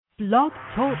Blog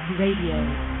Talk Radio.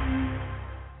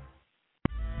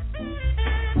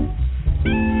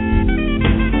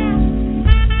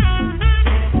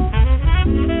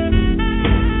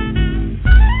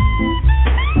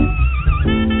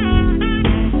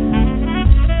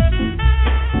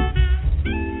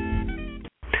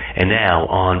 And now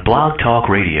on Blog Talk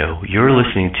Radio, you're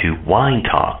listening to Wine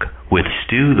Talk with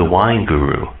Stu the Wine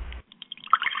Guru.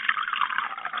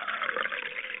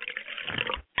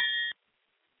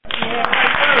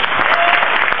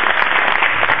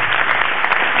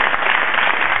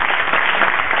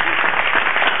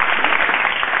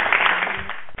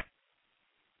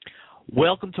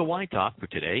 Welcome to Wine Talk for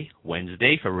today,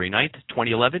 Wednesday, February 9th,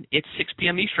 2011. It's 6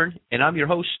 p.m. Eastern, and I'm your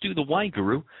host, Stu the Wine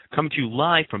Guru, coming to you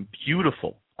live from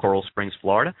beautiful Coral Springs,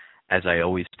 Florida, as I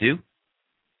always do.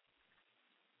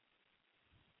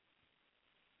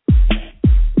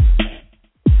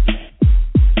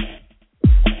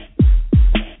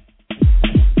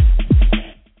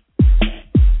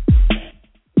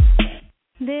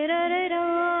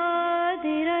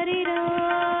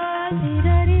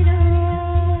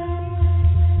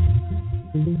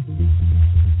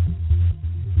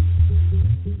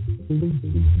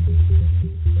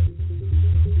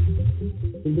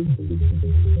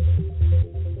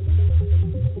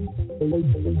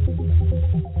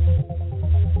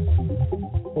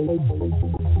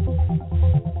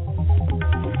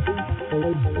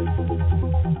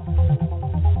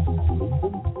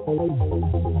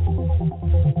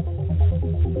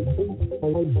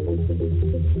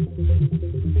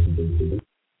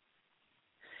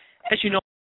 As you know,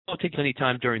 I'll take any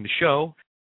time during the show.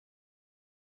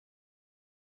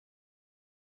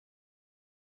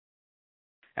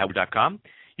 .com.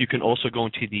 You can also go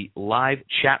into the live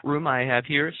chat room I have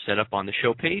here set up on the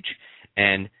show page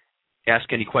and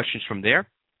ask any questions from there,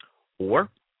 or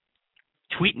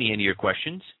tweet me any of your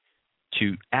questions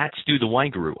to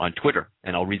 @StuTheWineGuru on Twitter,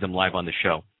 and I'll read them live on the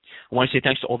show. I want to say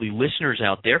thanks to all the listeners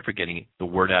out there for getting the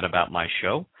word out about my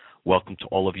show. Welcome to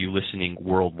all of you listening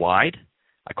worldwide.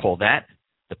 I call that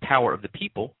the power of the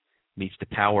people meets the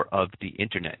power of the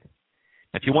Internet.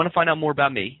 Now, if you want to find out more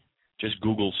about me, just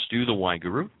Google Stu the Wine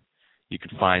Guru. You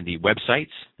can find the websites,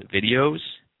 the videos,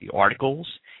 the articles,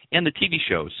 and the TV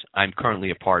shows I'm currently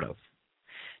a part of.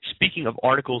 Speaking of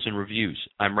articles and reviews,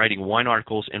 I'm writing wine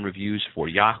articles and reviews for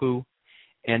Yahoo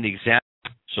and the Examiner,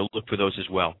 so look for those as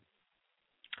well.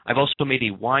 I've also made a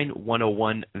Wine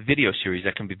 101 video series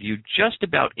that can be viewed just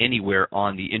about anywhere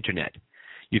on the Internet.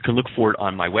 You can look for it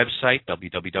on my website,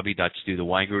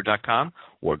 www.stuthewineguru.com,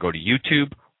 or go to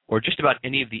YouTube, or just about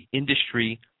any of the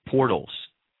industry portals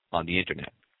on the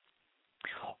Internet.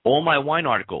 All my wine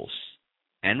articles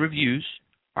and reviews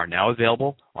are now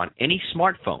available on any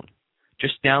smartphone.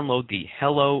 Just download the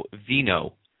Hello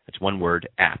Vino, that's one word,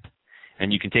 app,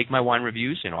 and you can take my wine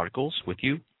reviews and articles with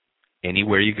you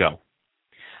anywhere you go.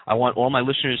 I want all my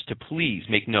listeners to please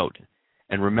make note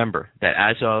and remember that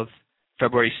as of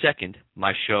February 2nd,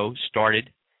 my show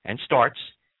started and starts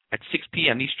at 6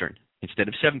 p.m. Eastern instead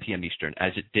of 7 p.m. Eastern,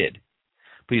 as it did.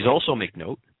 Please also make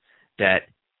note that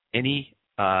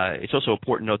it's also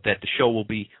important to note that the show will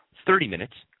be 30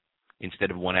 minutes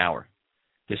instead of 1 hour.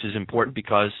 This is important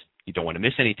because you don't want to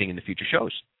miss anything in the future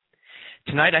shows.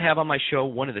 Tonight I have on my show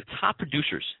one of the top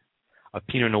producers of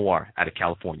Pinot Noir out of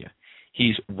California.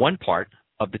 He's one part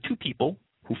of the two people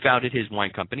who founded his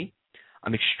wine company.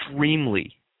 I'm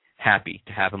extremely happy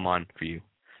to have him on for you.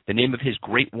 The name of his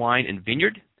great wine and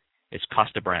vineyard is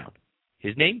Kosta Browne.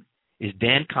 His name is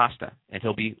Dan Kosta, and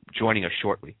he'll be joining us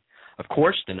shortly. Of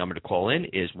course, the number to call in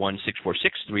is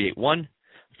 1-646-381-4860.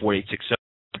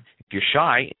 If you're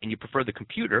shy and you prefer the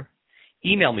computer,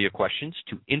 email me your questions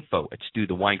to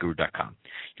info@StuTheWineGuru.com.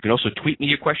 You can also tweet me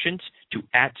your questions to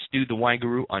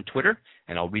 @StuTheWineGuru on Twitter,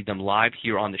 and I'll read them live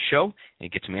here on the show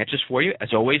and get some answers for you.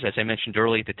 As always, as I mentioned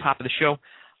earlier at the top of the show,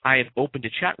 I have opened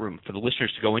a chat room for the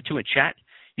listeners to go into and chat.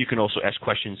 You can also ask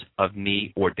questions of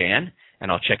me or Dan,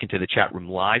 and I'll check into the chat room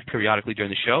live periodically during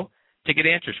the show to get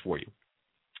answers for you.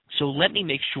 So let me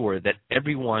make sure that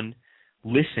everyone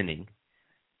listening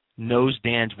knows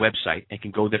Dan's website and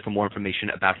can go there for more information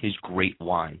about his great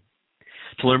wine.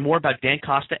 To learn more about Dan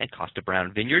Kosta and Kosta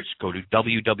Browne Vineyards, go to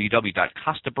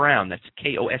www.kostabrown, that's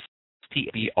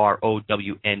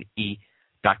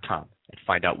KOSTABROWNE.com, and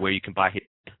find out where you can buy it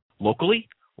locally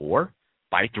or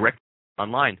buy it directly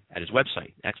online at his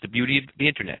website. That's the beauty of the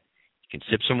Internet. You can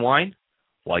sip some wine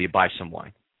while you buy some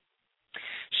wine.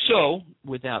 So,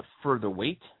 without further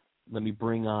wait, let me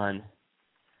bring on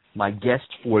my guest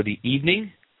for the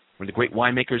evening, one of the great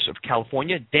winemakers of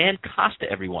California, Dan Kosta,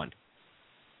 everyone.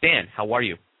 Dan, how are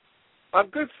you? I'm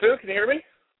good, Stu. Can you hear me?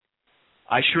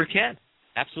 I sure can.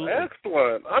 Absolutely.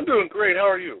 Excellent. I'm doing great. How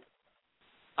are you?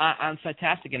 I'm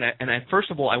fantastic, and I first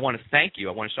of all, I want to thank you.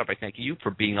 I want to start by thanking you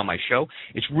for being on my show.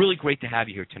 It's really great to have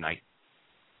you here tonight.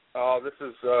 Oh, this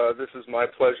is my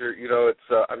pleasure. You know, it's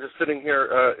I'm just sitting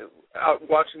here out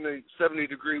watching the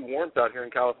 70-degree warmth out here in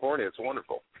California. It's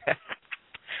wonderful.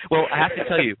 Well, I have to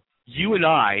tell you, you and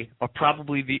I are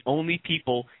probably the only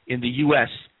people in the U.S.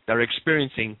 that are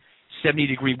experiencing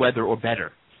 70-degree weather or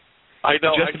better. I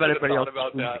know. Just about everybody else.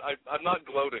 About that. I'm not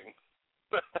gloating.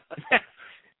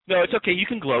 No, it's okay. You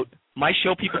can gloat. My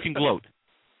show, people can gloat.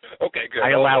 Okay, good.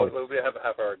 I allow it. We'll have a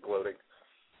half hour gloating.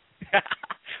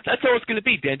 That's all it's going to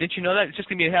be, Dan. Didn't you know that? It's just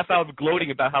going to be a half hour of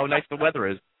gloating about how nice the weather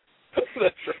is.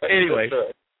 That's right. Anyway, that's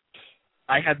right.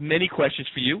 I have many questions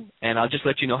for you, and I'll just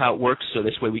let you know how it works so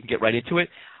this way we can get right into it.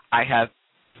 I have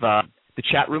the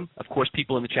chat room. Of course,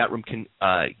 people in the chat room can,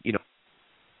 I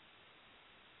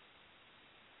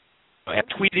have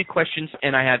tweeted questions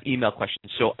and I have email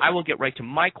questions. So I will get right to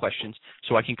my questions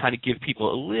so I can kind of give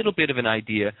people a little bit of an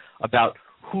idea about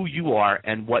who you are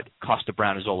and what Kosta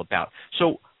Browne is all about.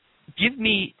 So give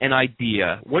me an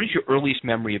idea. What is your earliest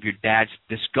memory of your dad's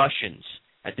discussions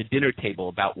at the dinner table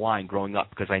about wine growing up?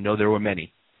 Because I know there were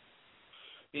many.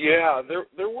 Yeah,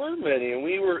 there were many, and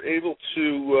we were able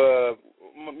to,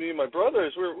 me and my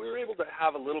brothers, we were able to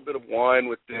have a little bit of wine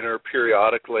with dinner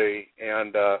periodically,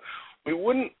 and we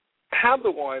wouldn't have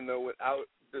the wine, though, without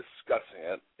discussing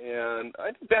it. And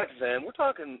I think back then, we're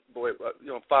talking,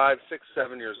 5, 6,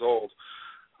 7 years old,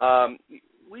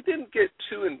 we didn't get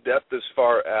too in-depth as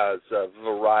far as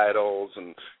varietals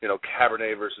and,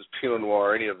 Cabernet versus Pinot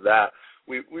Noir, any of that.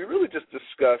 We really just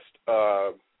discussed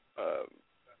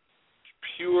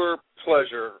pure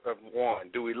pleasure of wine.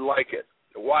 Do we like it?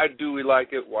 Why do we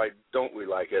like it? Why don't we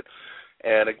like it?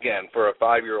 And again, for a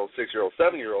 5-year-old, 6-year-old,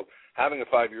 7-year-old, having a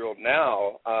 5-year-old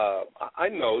now, I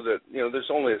know that there's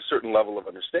only a certain level of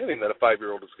understanding that a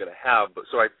 5-year-old is going to have. But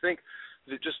so I think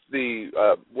that just the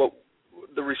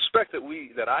respect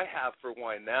that I have for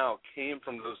wine now came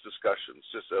from those discussions.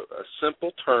 Just a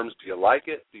simple terms: do you like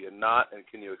it? Do you not? And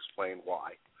can you explain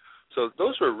why? So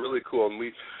those were really cool, and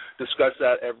we discussed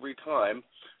that every time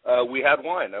we had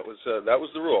wine. That was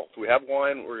the rule. If we have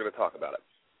wine, we're going to talk about it.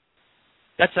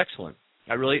 That's excellent.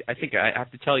 I think I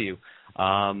have to tell you,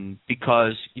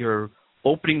 because you're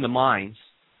opening the minds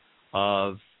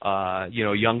of a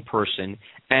young person,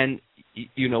 and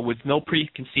with no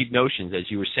preconceived notions, as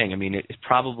you were saying. I mean, it's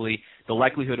probably the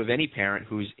likelihood of any parent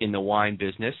who's in the wine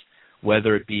business,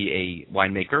 whether it be a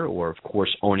winemaker or, of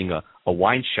course, owning a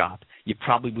wine shop. You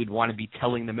probably would want to be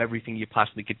telling them everything you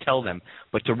possibly could tell them,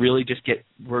 but to really just get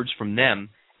words from them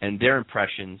and their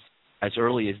impressions as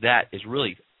early as that is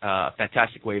really a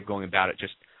fantastic way of going about it.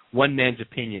 Just one man's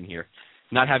opinion here,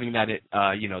 not having that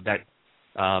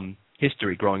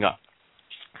history growing up.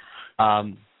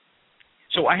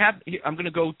 So I'm going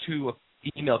to go to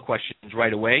email questions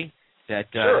right away that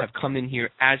Sure. have come in here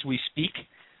as we speak.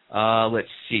 Let's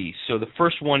see. So the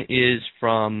first one is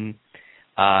from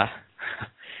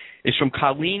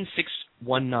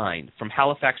Colleen619 from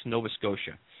Halifax, Nova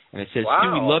Scotia, and it says, Wow,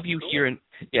 "Stu, we love you cool. here in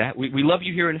we love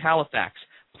you here in Halifax.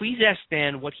 Please ask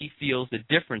Dan what he feels the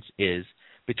difference is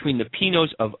between the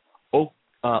Pinots of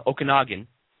Okanagan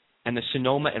and the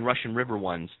Sonoma and Russian River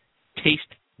ones,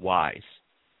 taste-wise.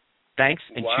 Thanks,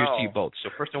 and cheers to you both." So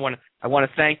first, I want to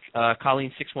thank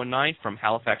Colleen619 from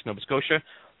Halifax, Nova Scotia,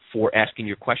 for asking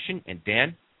your question. And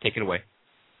Dan, take it away.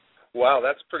 Wow,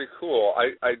 that's pretty cool.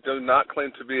 I do not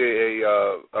claim to be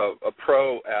a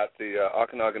pro at the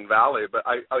Okanagan Valley, but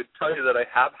I tell you that I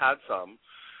have had some.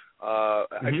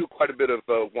 I do quite a bit of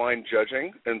wine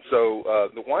judging, and so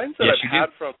the wines that I've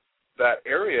had from that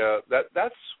area, that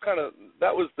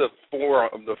was the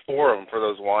forum for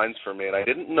those wines for me, and I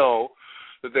didn't know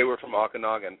that they were from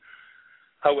Okanagan.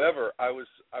 However, I was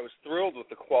thrilled with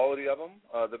the quality of them.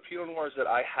 The Pinot Noirs that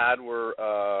I had were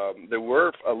they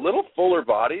were a little fuller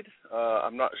bodied.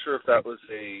 I'm not sure if that was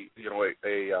a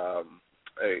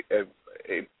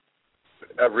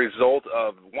result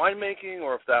of winemaking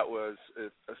or if that was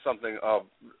something of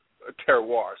a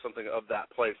terroir, something of that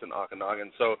place in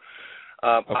Okanagan. So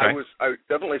I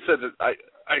definitely said that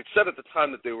I said at the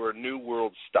time that they were New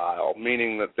World style,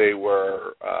 meaning that they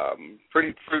were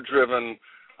pretty fruit driven.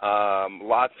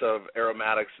 Lots of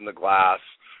aromatics in the glass,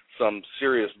 some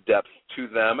serious depth to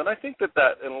them, and I think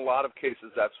that in a lot of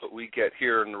cases that's what we get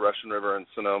here in the Russian River and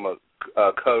Sonoma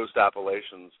Coast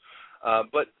appellations.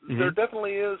 But there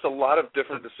definitely is a lot of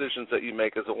different decisions that you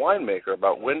make as a winemaker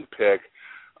about when to pick,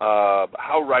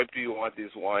 how ripe do you want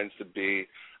these wines to be.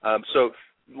 So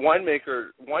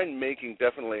winemaking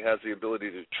definitely has the ability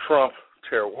to trump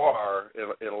terroir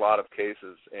in a lot of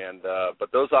cases, and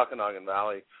but those Okanagan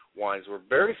Valley wines were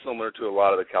very similar to a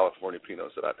lot of the California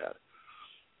Pinots that I've had.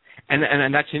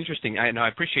 And that's interesting. I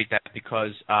appreciate that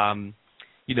because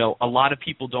a lot of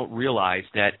people don't realize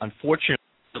that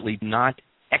unfortunately not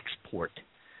export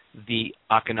the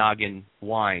Okanagan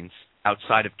wines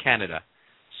outside of Canada.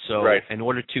 So in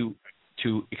order to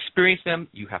experience them,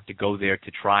 you have to go there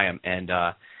to try them, and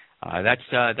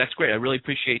that's great. I really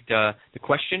appreciate the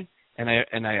question, and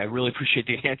I really appreciate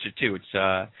the answer too.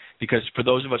 It's because for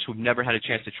those of us who've never had a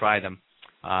chance to try them,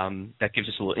 that gives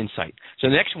us a little insight. So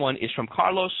the next one is from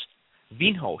Carlos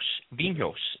Vinhos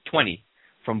 20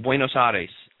 from Buenos Aires,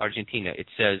 Argentina. It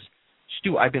says,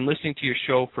 Stu, I've been listening to your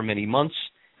show for many months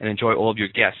and enjoy all of your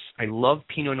guests. I love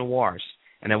Pinot Noirs,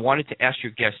 and I wanted to ask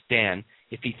your guest, Dan,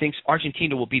 if he thinks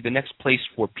Argentina will be the next place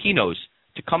for Pinots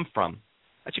to come from.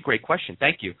 That's a great question.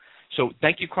 Thank you. So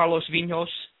thank you, Carlos Vinhos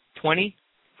 20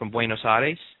 from Buenos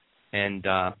Aires. And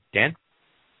Dan?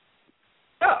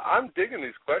 Yeah, I'm digging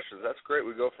these questions. That's great.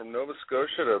 We go from Nova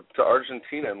Scotia to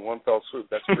Argentina in one fell swoop.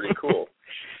 That's pretty cool.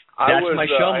 That's my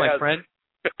show, my friend.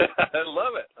 I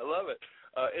love it.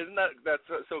 Isn't that's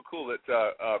so cool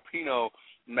that Pinot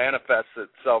manifests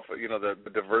itself,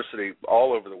 the diversity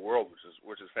all over the world,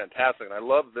 which is fantastic. And I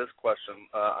love this question.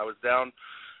 I was down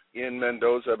in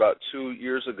Mendoza about 2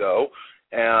 years ago,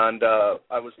 and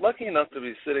I was lucky enough to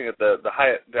be sitting at the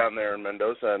Hyatt down there in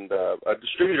Mendoza, and a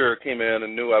distributor came in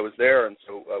and knew I was there, and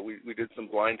so we did some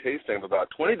blind tasting of about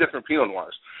 20 different Pinot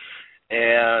Noirs.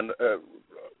 And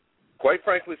quite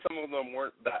frankly, some of them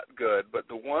weren't that good, but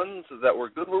the ones that were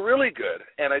good were really good.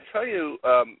 And I tell you,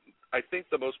 I think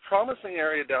the most promising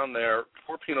area down there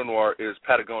for Pinot Noir is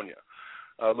Patagonia,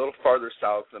 a little farther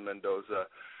south than Mendoza,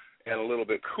 and a little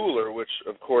bit cooler, which,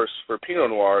 of course, for Pinot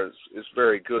Noir is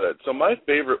very good. So my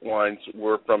favorite wines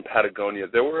were from Patagonia.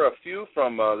 There were a few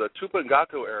from the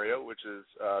Tupungato area, which is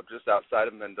just outside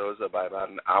of Mendoza by about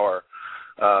an hour,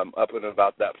 up in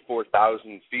about that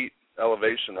 4,000 feet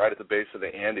elevation right at the base of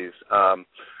the Andes.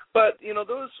 But,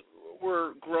 those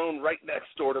were grown right next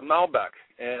door to Malbec,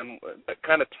 and that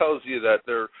kind of tells you that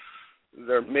they're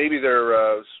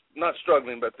not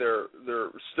struggling, but they're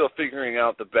still figuring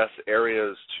out the best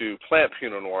areas to plant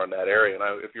Pinot Noir in that area.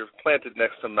 And if you're planted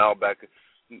next to Malbec,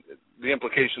 the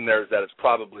implication there is that it's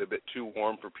probably a bit too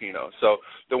warm for Pinot. So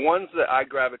the ones that I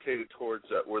gravitated towards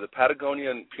were the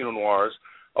Patagonian Pinot Noirs,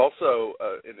 also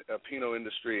in a Pinot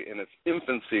industry in its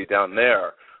infancy down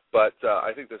there. But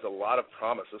I think there's a lot of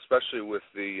promise, especially with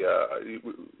you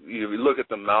look at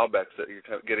the Malbecs that you're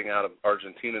getting out of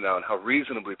Argentina now and how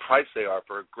reasonably priced they are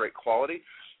for great quality.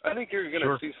 I think you're going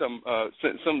to see some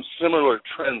similar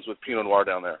trends with Pinot Noir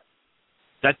down there.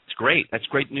 That's great. That's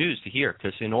great news to hear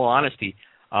because, in all honesty,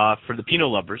 for the Pinot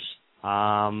lovers,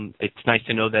 it's nice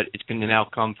to know that it's going to now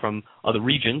come from other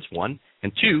regions, one,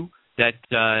 and two,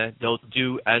 that they'll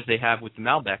do as they have with the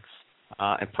Malbecs,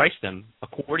 and price them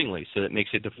accordingly, so that it makes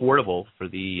it affordable for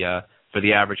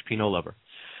the average Pinot lover.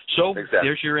 So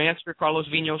There's your answer, Carlos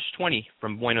Vinhos 20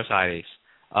 from Buenos Aires.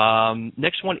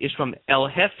 Next one is from El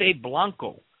Jefe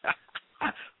Blanco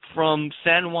from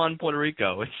San Juan, Puerto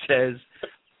Rico. It says,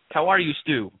 "How are you,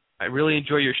 Stu? I really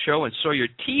enjoy your show and saw your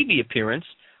TV appearance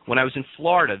when I was in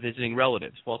Florida visiting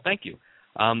relatives." Well, thank you.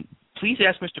 Please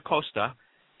ask Mr. Kosta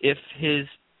if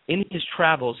in his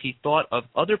travels he thought of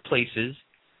other places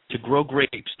to grow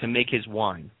grapes to make his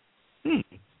wine.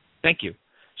 Thank you.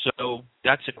 So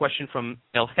that's a question from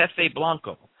El Jefe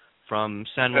Blanco from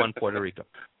San Juan, Puerto Rico.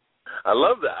 I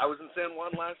love that. I was in San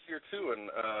Juan last year, too, and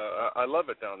I love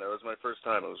it down there. It was my first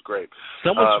time. It was great.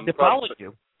 Someone should follow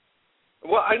you.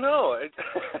 Well, I know.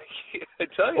 I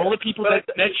tell you. All the people that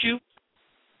met you.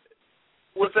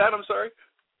 What's that? I'm sorry?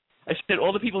 I said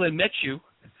all the people that met you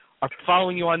are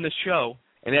following you on this show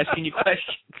and asking you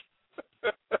questions.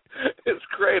 It's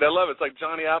great. I love it. It's like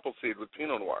Johnny Appleseed with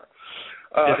Pinot Noir.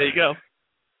 There you go.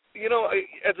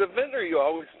 As a vendor, you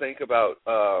always think about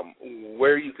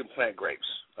where you can plant grapes.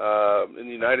 In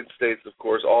the United States, of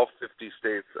course, all 50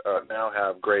 states now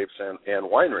have grapes and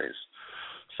wineries.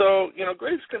 So,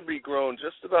 grapes can be grown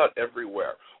just about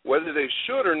everywhere. Whether they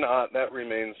should or not, that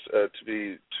remains to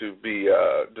be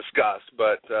discussed.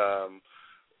 But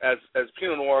as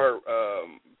Pinot Noir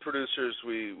producers,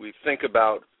 we think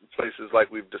about places like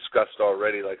we've discussed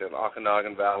already, like an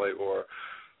Okanagan Valley or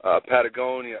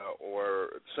Patagonia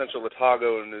or Central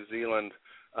Otago in New Zealand,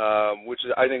 which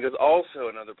I think is also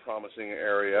another promising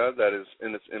area that is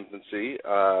in its infancy.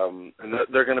 And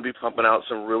they're going to be pumping out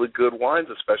some really good wines,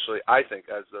 especially, I think,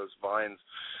 as those vines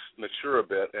mature a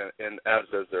bit, and as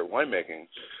does their winemaking.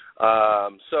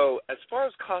 So as far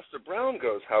as Kosta Browne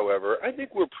goes, however, I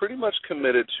think we're pretty much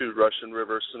committed to Russian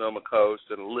River, Sonoma Coast,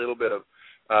 and a little bit of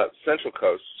Central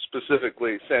Coast,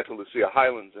 specifically Santa Lucia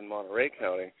Highlands in Monterey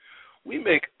County. We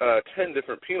make 10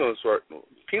 different Pinot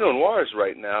Noirs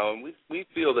right now, and we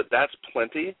feel that that's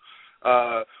plenty.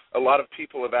 A lot of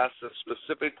people have asked us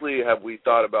specifically, have we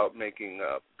thought about making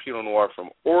Pinot Noir from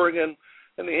Oregon?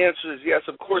 And the answer is yes,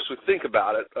 of course we think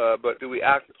about it, but do we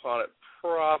act upon it?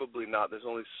 Probably not. There's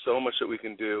only so much that we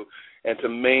can do. And to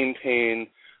maintain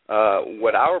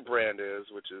what our brand is,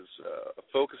 which is a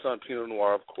focus on Pinot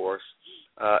Noir, of course,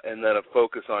 and then a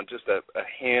focus on just a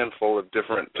handful of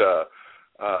different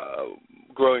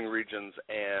growing regions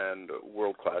and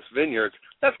world-class vineyards.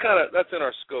 That's in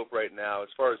our scope right now. As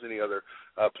far as any other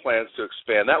plans to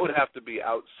expand, that would have to be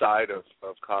outside of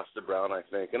Kosta Browne, I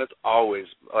think. And it's always,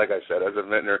 like I said, as a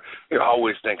vintner, you're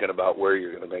always thinking about where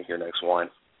you're going to make your next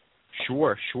wine.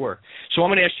 Sure. So I'm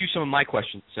going to ask you some of my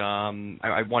questions.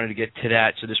 I wanted to get to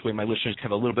that so this way my listeners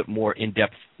have a little bit more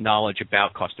in-depth knowledge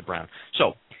about Kosta Browne.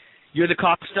 So you're the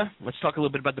Kosta. Let's talk a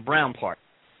little bit about the Browne part.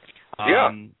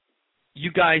 You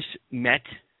guys met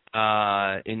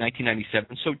in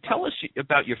 1997. So tell us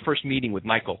about your first meeting with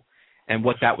Michael and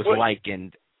what that was like.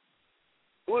 And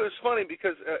well, it was funny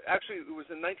because actually it was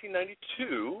in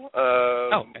 1992.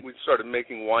 We started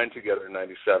making wine together in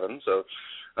 97. So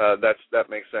that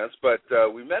makes sense. But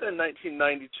we met in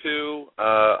 1992.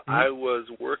 I was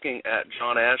working at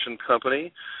John Ash and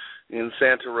Company in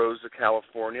Santa Rosa,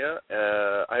 California.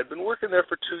 I had been working there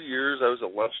for 2 years. I was a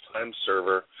lunchtime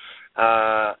server.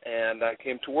 And I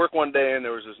came to work one day, and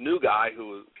there was this new guy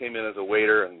who came in as a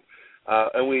waiter, and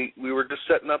we were just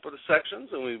setting up with the sections,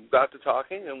 and we got to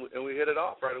talking, and we hit it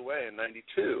off right away in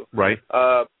 92. Right.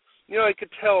 I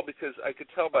could tell because I could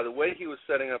tell by the way he was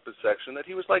setting up his section that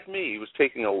he was like me. He was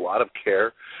taking a lot of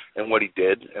care in what he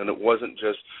did, and it wasn't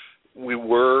just we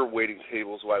were waiting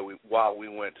tables while we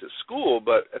went to school,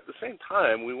 but at the same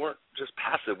time we weren't just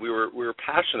passive. We were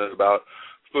passionate about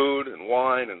food and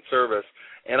wine and service,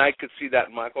 and I could see that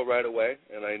in Michael right away,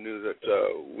 and I knew that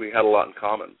we had a lot in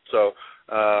common. So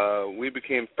we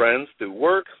became friends through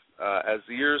work. As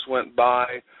the years went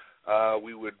by,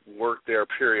 we would work there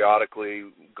periodically,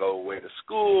 go away to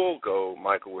school,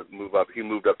 Michael would move up. He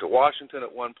moved up to Washington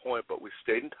at one point, but we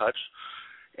stayed in touch.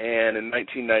 And in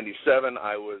 1997,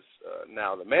 I was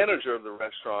now the manager of the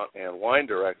restaurant and wine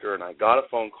director, and I got a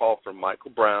phone call from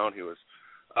Michael Browne. He was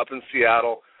up in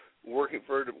Seattle working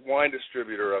for a wine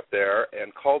distributor up there,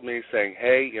 and called me saying,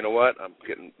 "Hey, you know what? I'm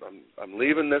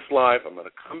leaving this life. I'm going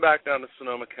to come back down to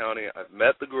Sonoma County. I've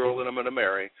met the girl that I'm going to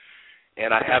marry,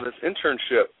 and I have this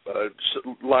internship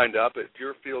lined up at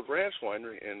Deerfield Ranch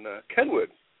Winery in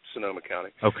Kenwood, Sonoma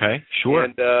County." Okay, sure.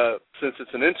 And since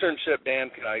it's an internship, Dan,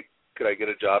 could I get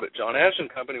a job at John Ash and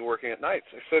Company working at nights?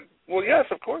 I said, well, yes,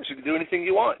 of course. You can do anything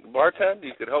you want. Bartend,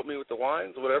 you could help me with the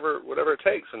wines, whatever it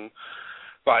takes. And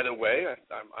by the way,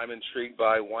 I'm intrigued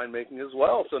by winemaking as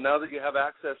well. So now that you have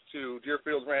access to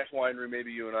Deerfield Ranch Winery,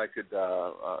 maybe you and I could,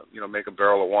 make a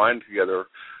barrel of wine together.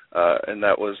 And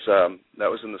that was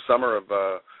in the summer of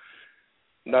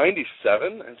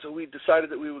 97. And so we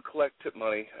decided that we would collect tip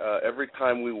money. Every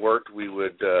time we worked, we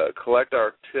would collect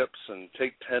our tips and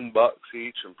take $10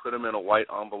 each and put them in a white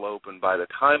envelope. And by the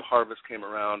time harvest came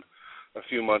around, a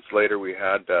few months later, we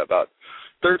had about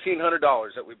 $1,300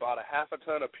 that we bought a half a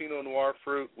ton of Pinot Noir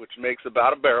fruit, which makes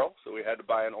about a barrel. So we had to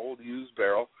buy an old used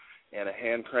barrel and a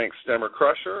hand crank stemmer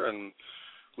crusher, and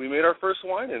we made our first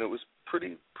wine, and it was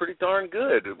pretty darn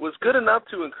good. It was good enough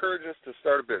to encourage us to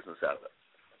start a business out of it.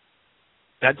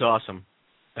 That's awesome.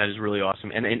 That is really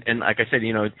awesome. And like I said,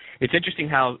 it's interesting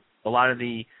how a lot of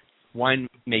the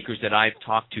winemakers that I've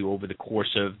talked to over the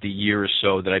course of the year or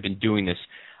so that I've been doing this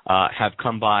have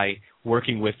come by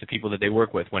working with the people that they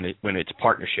work with when it's a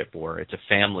partnership or it's a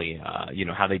family.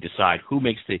 How they decide who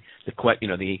makes who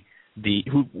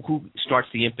starts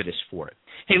the impetus for it.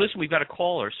 Hey, listen, we've got a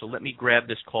caller, so let me grab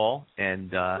this call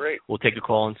and we'll take a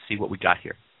call and see what we got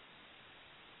here.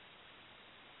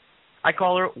 Hi,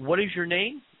 caller. What is your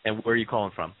name and where are you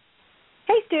calling from?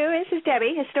 Hey, Stu. This is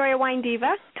Debbie, Astoria Wine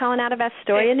Diva, calling out of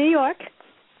Astoria, New York.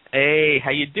 Hey,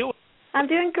 how you doing? I'm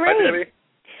doing great. Hi, Debbie.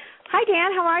 Hi,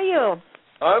 Dan. How are you?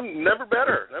 I'm never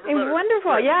better.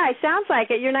 Wonderful. Yeah, it sounds like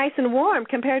it. You're nice and warm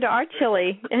compared to our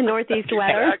chilly and northeast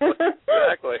weather.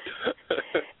 Exactly.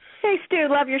 Hey, Stu,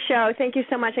 love your show. Thank you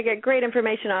so much. I get great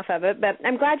information off of it. But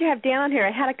I'm glad you have Dan on here.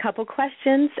 I had a couple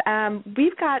questions.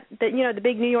 We've got the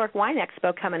big New York Wine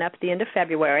Expo coming up at the end of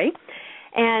February,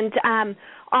 and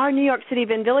our New York City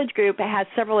Vin Village group has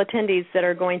several attendees that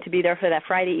are going to be there for that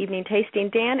Friday evening tasting.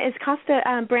 Dan, is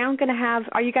Kosta Browne going to have?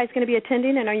 Are you guys going to be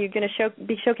attending, and are you going to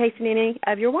be showcasing any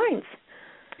of your wines?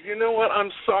 You know what?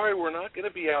 I'm sorry, we're not going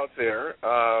to be out there.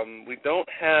 We don't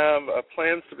have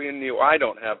plans to be in New York. I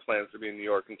don't have plans to be in New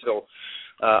York until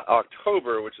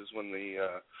October, which is when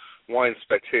the Wine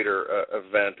Spectator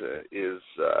event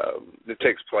it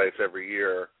takes place every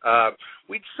year.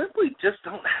 We simply just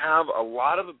don't have a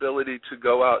lot of ability to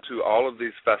go out to all of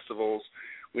these festivals.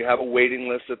 We have a waiting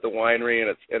list at the winery,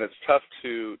 and it's tough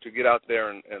to get out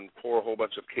there and pour a whole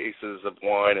bunch of cases of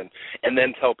wine and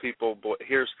then tell people, boy,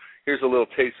 here's a little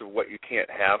taste of what you can't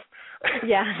have.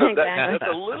 Yeah, so exactly.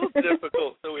 That's a little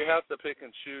difficult, so we have to pick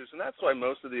and choose, and that's why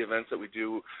most of the events that we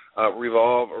do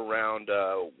revolve around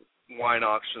wine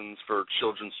auctions for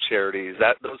children's charities,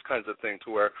 those kinds of things,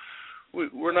 to where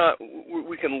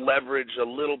we can leverage a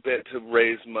little bit to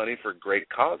raise money for great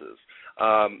causes.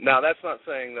 Now, that's not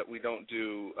saying that we don't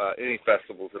do any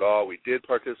festivals at all. We did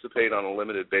participate on a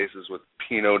limited basis with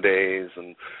Pinot Days,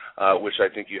 and which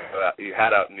I think you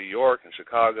had out in New York and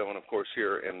Chicago, and of course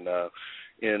here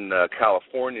in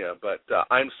California. But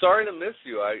I'm sorry to miss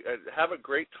you. I have a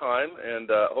great time, and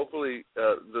hopefully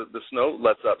the snow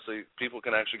lets up so people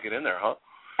can actually get in there, huh?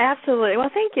 Absolutely.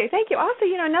 Well, thank you. Thank you. Also,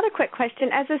 another quick question.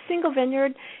 As a single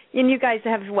vineyard, and you guys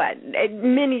have,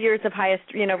 many years of highest,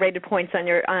 rated points on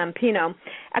your Pinot.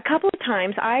 A couple of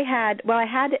times I had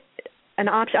an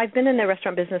option. I've been in the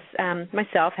restaurant business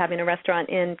myself, having a restaurant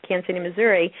in Kansas City,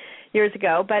 Missouri, years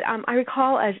ago. But I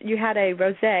recall you had a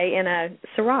rosé and a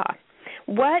Syrah.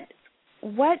 What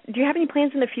do you have any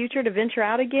plans in the future to venture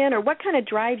out again, or what kind of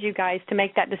drives you guys to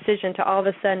make that decision to all of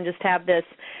a sudden just have this,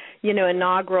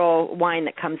 inaugural wine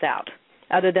that comes out,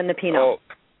 other than the Pinot? Oh,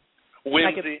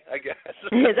 whimsy, I guess.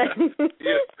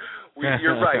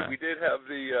 You're right. We did have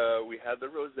we had the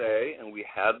rosé and we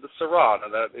had the Syrah. Now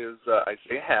that is, I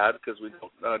say had because we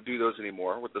don't do those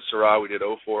anymore. With the Syrah, we did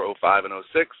 04, 05, and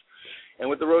 06, and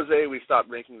with the rosé, we stopped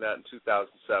making that in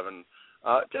 2007.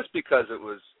 Just because it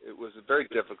was very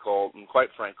difficult, and quite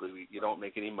frankly, you don't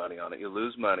make any money on it. You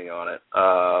lose money on it.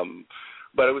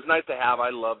 But it was nice to have. I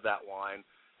love that wine.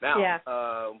 Now, yeah.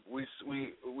 We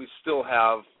still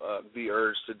have the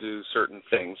urge to do certain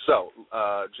things. So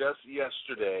just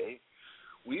yesterday,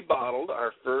 we bottled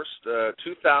our first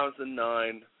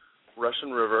 2009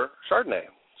 Russian River Chardonnay.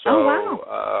 So,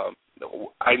 oh, wow.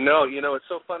 I know. It's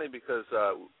so funny because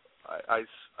I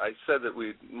said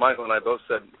that Michael and I both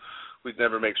said we'd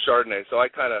never make Chardonnay. So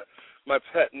my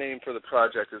pet name for the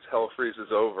project is Hell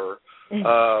Freezes Over. But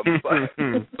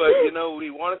we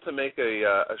wanted to make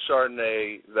a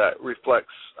Chardonnay that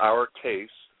reflects our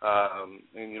taste.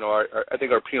 And I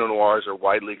think our Pinot Noirs are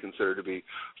widely considered to be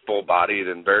full-bodied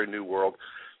and very New World.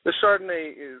 The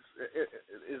Chardonnay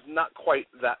is not quite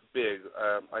that big.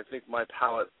 I think my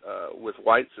palate with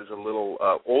whites is a little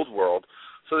Old World.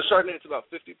 So the Chardonnay is about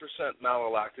 50%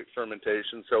 malolactic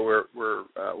fermentation. So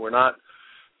we're not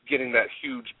getting that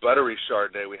huge buttery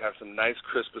Chardonnay. We have some nice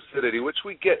crisp acidity, which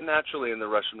we get naturally in the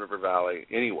Russian River Valley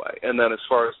anyway. And then as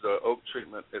far as the oak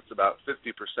treatment, it's about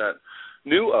 50%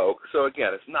 new oak. So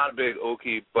again, it's not a big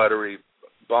oaky, buttery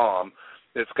bomb.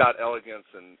 It's got elegance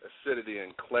and acidity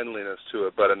and cleanliness to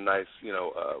it, but a nice,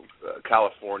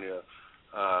 California,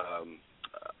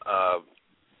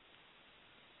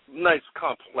 nice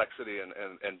complexity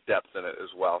and depth in it as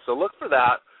well. So look for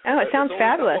that. Oh, it sounds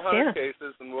fabulous. Yeah.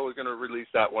 Cases, and we're going to release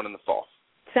that one in the fall.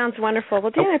 Sounds wonderful.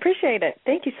 Well, Dan, I appreciate it.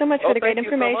 Thank you so much for the great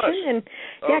information.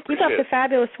 So and keep up the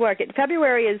fabulous work.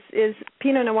 February is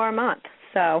Pinot Noir month,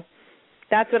 so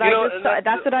that's what I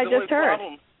just heard.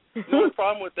 The only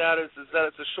problem with that is that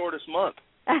it's the shortest month.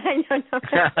 I know.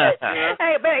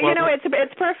 Hey, but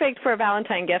it's perfect for a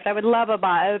Valentine gift. I would love a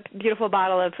beautiful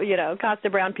bottle of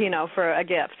Kosta Browne Pinot for a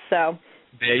gift. So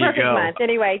there you perfect go. month.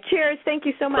 Anyway, cheers. Thank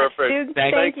you so much. Perfect.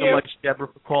 Thank you so much, Deborah,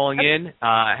 for calling in.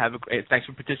 Thanks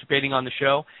for participating on the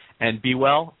show, and be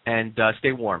well and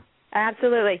stay warm.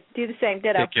 Absolutely. Do the same.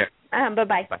 Ditto. Take care.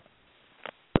 Bye-bye. Bye.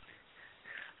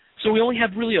 So we only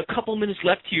have really a couple minutes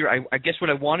left here. I guess what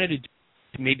I wanted to do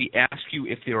is maybe ask you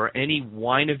if there are any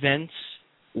wine events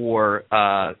or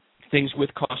things with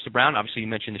Kosta Browne. Obviously, you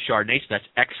mentioned the Chardonnay, so that's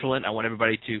excellent. I want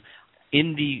everybody to,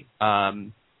 in the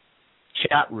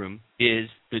chat room, is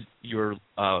your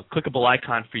clickable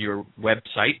icon for your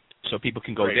website, so people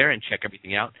can go there and check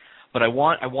everything out. But I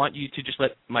want you to just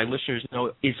let my listeners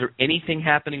know, is there anything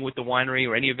happening with the winery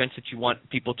or any events that you want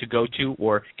people to go to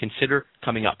or consider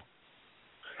coming up?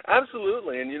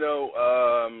 Absolutely, and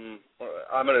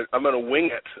I'm gonna wing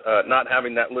it, not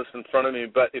having that list in front of me.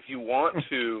 But if you want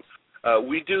to,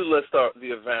 we do list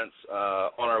the events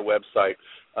on our website.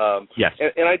 Yes,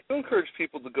 and I do encourage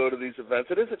people to go to these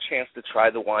events. It is a chance to try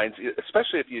the wines,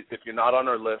 especially if you're not on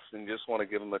our list and you just want to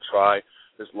give them a try.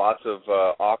 There's lots of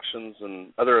auctions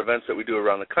and other events that we do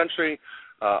around the country.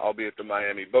 I'll be at the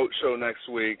Miami Boat Show next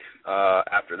week.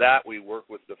 After that, we work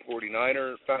with the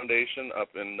 49er Foundation up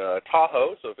in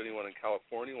Tahoe. So if anyone in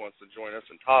California wants to join us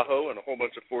in Tahoe and a whole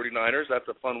bunch of 49ers, that's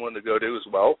a fun one to go to as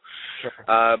well.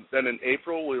 Sure. Then in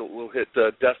April, we'll hit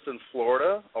Destin,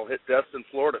 Florida. I'll hit Destin,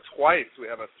 Florida twice. We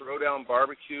have a throwdown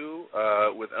barbecue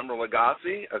with Emeril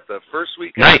Lagasse at the first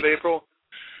weekend of April.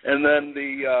 And then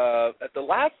at the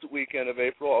last weekend of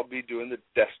April, I'll be doing the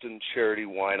Destin Charity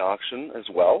Wine Auction as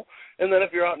well. And then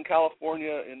if you're out in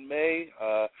California in May,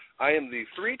 I am the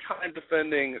 3-time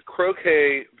defending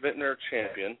Croquet Vintner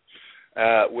Champion,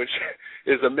 which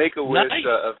is a Make-A-Wish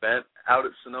event out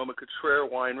at Sonoma-Cutrer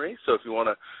Winery. So if you want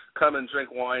to come and drink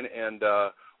wine and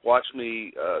watch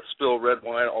me spill red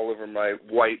wine all over my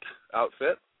white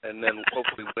outfit, and then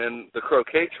hopefully win the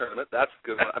croquet tournament. That's a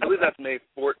good one. I believe that's May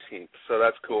 14th, so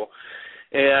that's cool.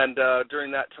 And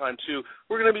during that time, too,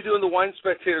 we're going to be doing the Wine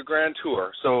Spectator Grand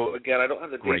Tour. So, again, I don't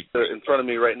have the dates in front of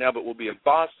me right now, but we'll be in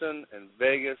Boston and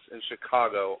Vegas and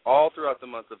Chicago all throughout the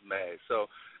month of May. So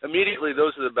immediately,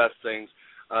 those are the best things.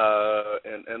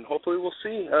 And hopefully we'll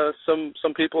see some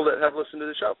people that have listened to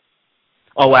the show.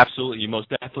 Oh, absolutely. You most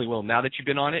definitely will. Now that you've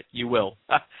been on it, you will.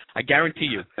 I guarantee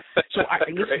you. So,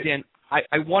 listen, Dan,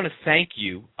 I want to thank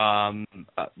you.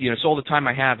 It's all the time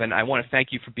I have, and I want to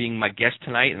thank you for being my guest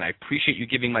tonight, and I appreciate you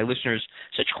giving my listeners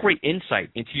such great insight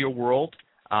into your world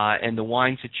and the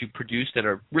wines that you produce that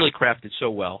are really crafted so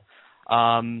well.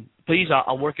 Please,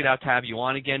 I'll work it out to have you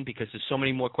on again because there's so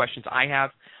many more questions I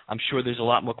have. I'm sure there's a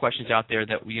lot more questions out there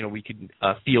that we could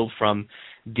field from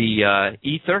the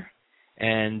ether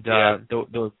and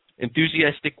the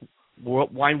enthusiastic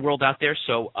wine world out there,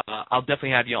 so I'll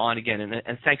definitely have you on again,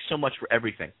 and thanks so much for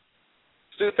everything.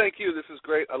 Stu, thank you. This is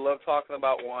great. I love talking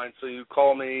about wine, so you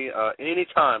call me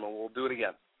anytime, and we'll do it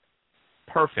again.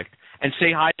 Perfect. And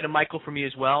say hi to Michael for me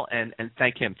as well, and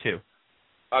thank him, too.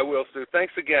 I will, Stu.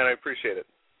 Thanks again. I appreciate it.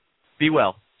 Be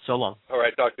well. So long. All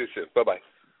right. Talk to you soon. Bye-bye.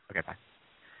 Okay, bye.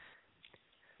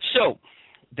 So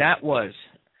that was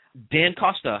Dan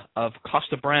Kosta of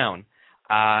Kosta Browne.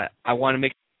 I want to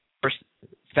make first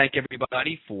thank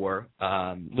everybody for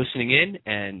listening in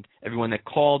and everyone that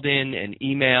called in and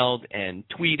emailed and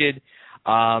tweeted.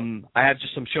 I have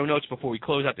just some show notes before we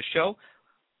close out the show.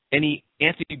 Any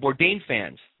Anthony Bourdain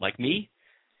fans like me,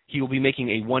 he will be making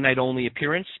a one-night-only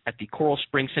appearance at the Coral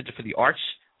Springs Center for the Arts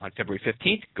on February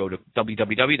 15th. Go to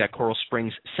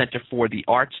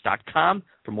www.coralspringscenterforthearts.com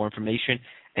for more information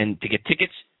and to get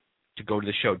tickets to go to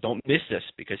the show. Don't miss this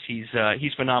because he's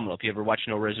phenomenal if you ever watch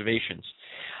No Reservations.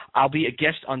 I'll be a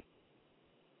guest on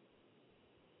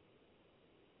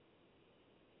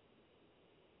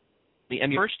the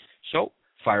Emmy first, so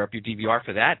fire up your DVR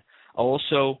for that. I'll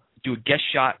also do a guest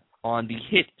shot on the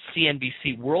hit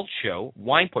CNBC World Show,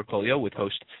 Wine Portfolio, with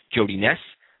host Jody Ness.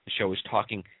 The show is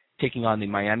taking on the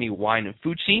Miami wine and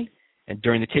food scene. And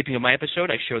during the taping of my episode,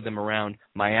 I showed them around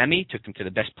Miami, took them to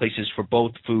the best places for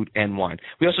both food and wine.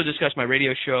 We also discussed my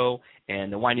radio show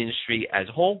and the wine industry as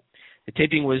a whole. The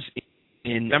taping was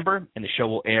in November, and the show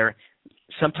will air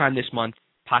sometime this month,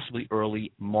 possibly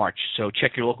early March. So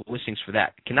check your local listings for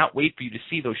that. Cannot wait for you to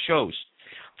see those shows.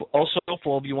 Also, for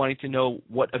all of you wanting to know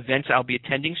what events I'll be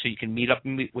attending so you can meet up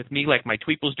with me like my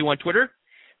tweeples do on Twitter,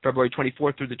 February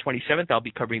 24th through the 27th, I'll be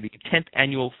covering the 10th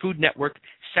Annual Food Network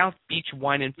South Beach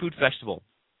Wine and Food Festival.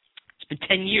 It's been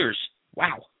 10 years.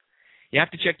 Wow. You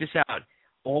have to check this out.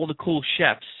 All the cool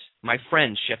chefs, my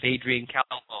friends, Chef Adrian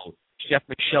Calvo, Chef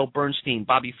Michelle Bernstein,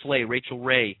 Bobby Flay, Rachel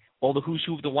Ray, all the who's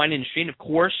who of the wine industry, and of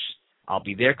course, I'll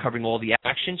be there covering all the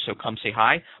action, so come say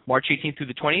hi. March 18th through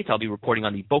the 20th, I'll be reporting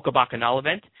on the Boca Bacanal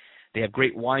event. They have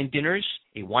great wine dinners,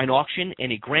 a wine auction,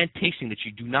 and a grand tasting that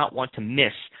you do not want to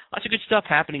miss. Lots of good stuff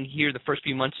happening here the first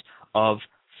few months of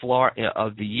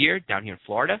the year down here in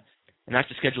Florida. And that's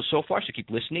the schedule so far, so keep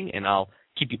listening, and I'll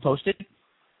keep you posted.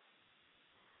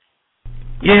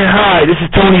 Yeah, hi, this is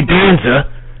Tony Danza.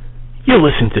 You're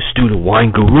listening to Stu the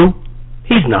Wine Guru.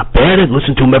 He's not bad. I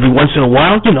listen to him every once in a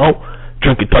while,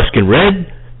 drink a Tuscan Red,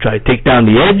 try to take down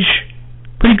the edge.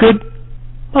 Pretty good.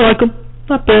 I like him.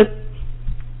 Not bad.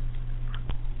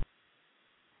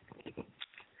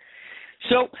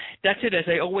 So that's it. As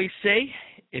I always say,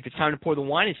 if it's time to pour the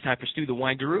wine, it's time for Stu the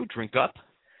Wine Guru. Drink up.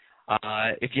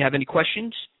 If you have any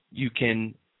questions, you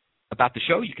can about the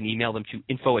show, you can email them to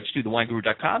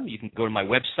info@stewthewineguru.com. You can go to my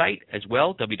website as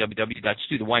well,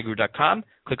 www.stewthewineguru.com.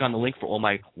 Click on the link for all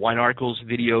my wine articles,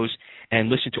 videos, and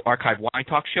listen to archived wine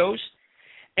talk shows.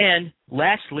 And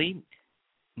lastly,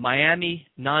 Miami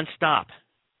Nonstop.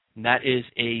 And that is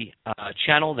a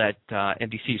channel that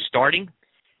NBC is starting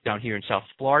down here in South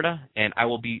Florida, and I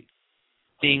will be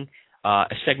seeing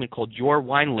a segment called Your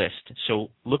Wine List.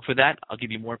 So look for that. I'll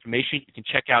give you more information. You can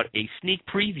check out a sneak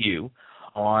preview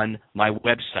on my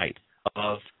website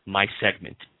of my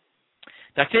segment.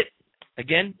 That's it.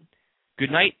 Again,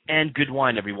 good night and good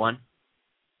wine, everyone.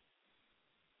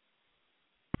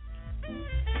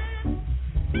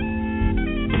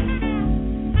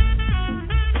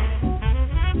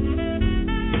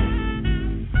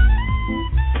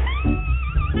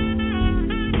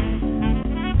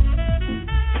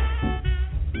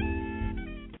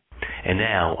 And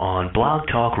now on Blog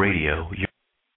Talk Radio,